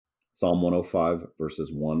Psalm 105,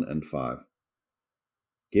 verses 1 and 5.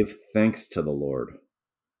 Give thanks to the Lord.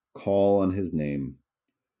 Call on his name.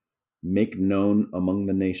 Make known among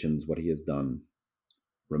the nations what he has done.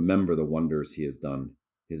 Remember the wonders he has done,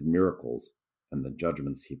 his miracles, and the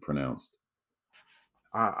judgments he pronounced.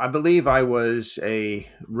 I believe I was a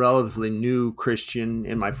relatively new Christian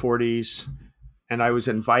in my 40s, and I was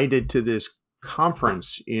invited to this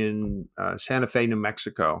conference in Santa Fe, New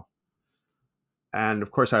Mexico. And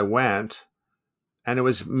of course, I went, and it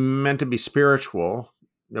was meant to be spiritual.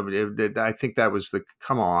 I think that was the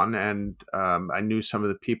come on, and I knew some of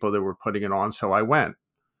the people that were putting it on, so I went.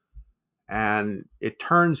 And it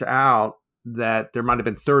turns out that there might have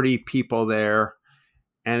been 30 people there.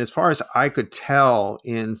 And as far as I could tell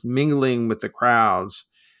in mingling with the crowds,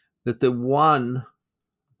 that the one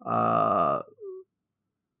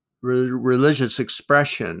religious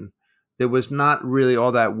expression that was not really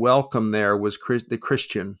all that welcome there was the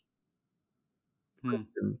Christian.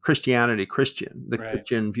 Christianity, the right.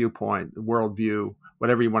 Christian viewpoint, the worldview,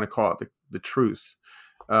 whatever you want to call it, the truth,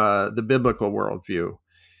 the biblical worldview.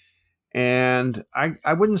 And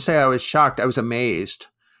I wouldn't say I was shocked. I was amazed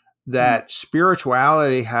that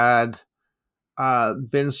spirituality had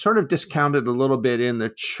been sort of discounted a little bit in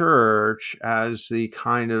the church as the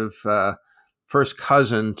kind of first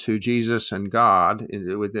cousin to Jesus and God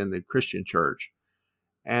within the Christian church.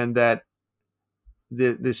 And that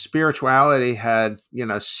the spirituality had,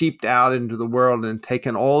 seeped out into the world and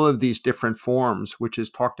taken all of these different forms, which is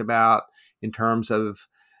talked about in terms of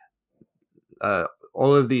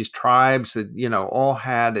all of these tribes that, all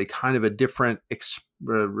had a kind of a different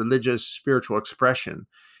religious, spiritual expression.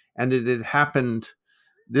 And it had happened,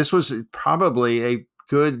 this was probably a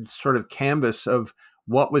good sort of canvas of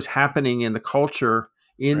what was happening in the culture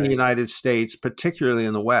in right. the United States, particularly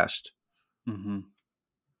in the West. Mm-hmm.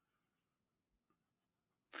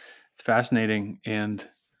 It's fascinating. And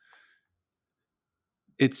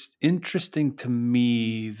it's interesting to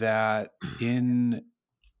me that in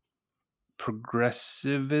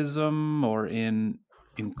progressivism or in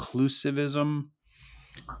inclusivism,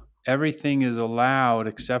 everything is allowed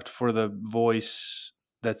except for the voice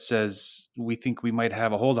that says we think we might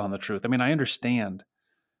have a hold on the truth. I mean, I understand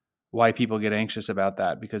why people get anxious about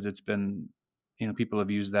that, because it's been, people have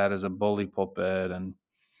used that as a bully pulpit and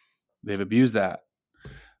they've abused that.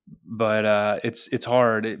 But it's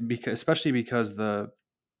hard, especially because the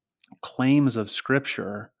claims of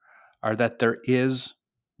Scripture are that there is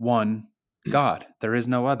one God. There is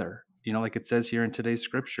no other. Like it says here in today's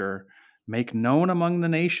Scripture, make known among the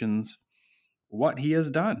nations what he has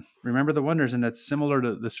done. Remember the wonders. And that's similar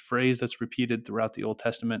to this phrase that's repeated throughout the Old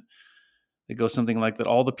Testament. It goes something like that: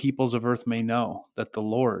 all the peoples of earth may know that the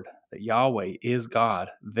Lord, that Yahweh is God.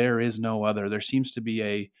 There is no other. There seems to be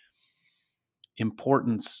a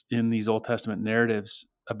importance in these Old Testament narratives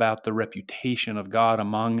about the reputation of God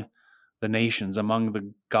among the nations, among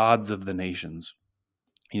the gods of the nations.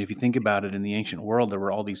 If you think about it, in the ancient world, there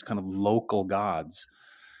were all these kind of local gods.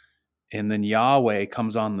 And then Yahweh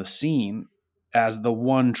comes on the scene as the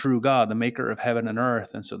one true God, the maker of heaven and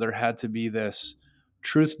earth. And so there had to be this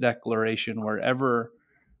truth declaration wherever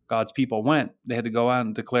God's people went. They had to go out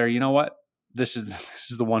and declare, you know what? This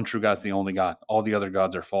is the one true God, it's the only God. All the other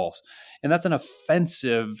gods are false. And that's an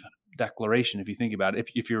offensive declaration if you think about it.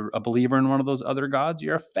 If you're a believer in one of those other gods,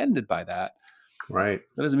 you're offended by that. Right.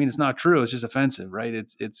 That doesn't mean it's not true. It's just offensive, right?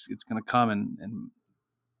 It's going to come and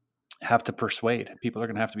have to persuade. People are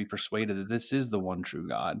going to have to be persuaded that this is the one true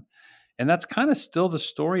God. And that's kind of still the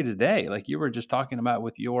story today. Like you were just talking about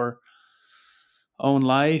with your own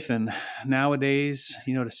life and nowadays,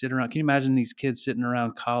 to sit around. Can you imagine these kids sitting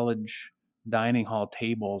around college dining hall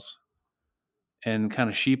tables and kind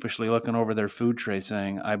of sheepishly looking over their food tray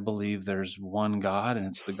saying, I believe there's one God and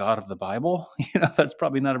it's the God of the Bible? That's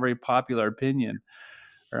probably not a very popular opinion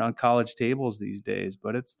around college tables these days,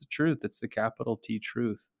 but it's the truth. It's the capital T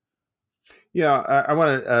truth. Yeah, I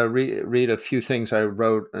want to read a few things I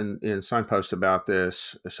wrote in Signpost about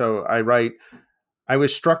this. So I write, I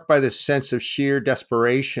was struck by the sense of sheer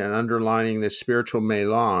desperation underlining this spiritual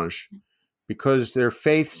melange, because their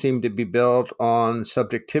faith seemed to be built on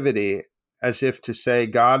subjectivity, as if to say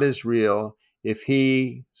God is real if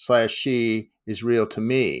he/she is real to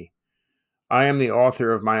me. I am the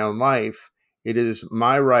author of my own life. It is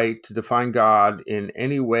my right to define God in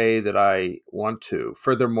any way that I want to.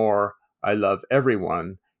 Furthermore, I love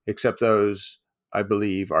everyone except those I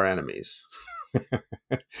believe are enemies.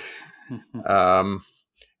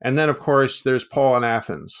 And then, of course, there's Paul in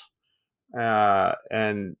Athens.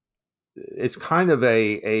 And it's kind of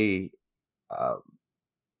an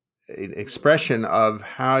expression of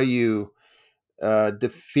how you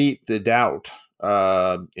defeat the doubt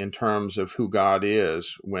in terms of who God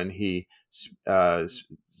is when he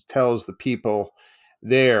tells the people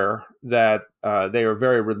there that they are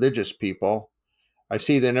very religious people. I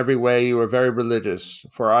see that in every way you are very religious,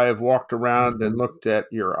 for I have walked around and looked at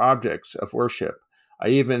your objects of worship. I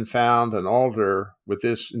even found an altar with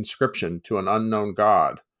this inscription, to an unknown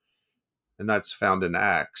God. And that's found in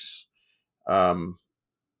Acts. I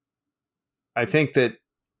think that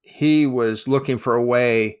he was looking for a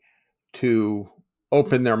way to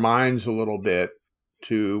open their minds a little bit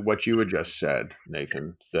to what you had just said,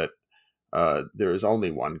 Nathan, that there is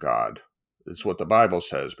only one God. It's what the Bible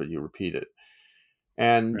says, but you repeat it.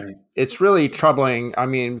 And it's really troubling. I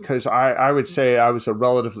mean, because I would say I was a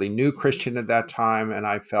relatively new Christian at that time, and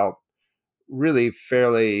I felt really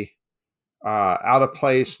fairly out of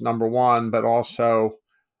place, number one, but also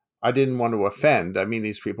I didn't want to offend. I mean,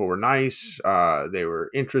 these people were nice. They were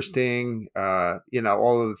interesting, all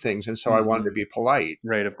of the things. And so I wanted to be polite.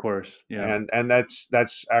 Right, of course. Yeah. And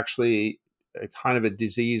that's actually a kind of a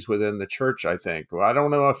disease within the church, I think. Well, I don't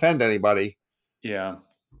want to offend anybody. Yeah.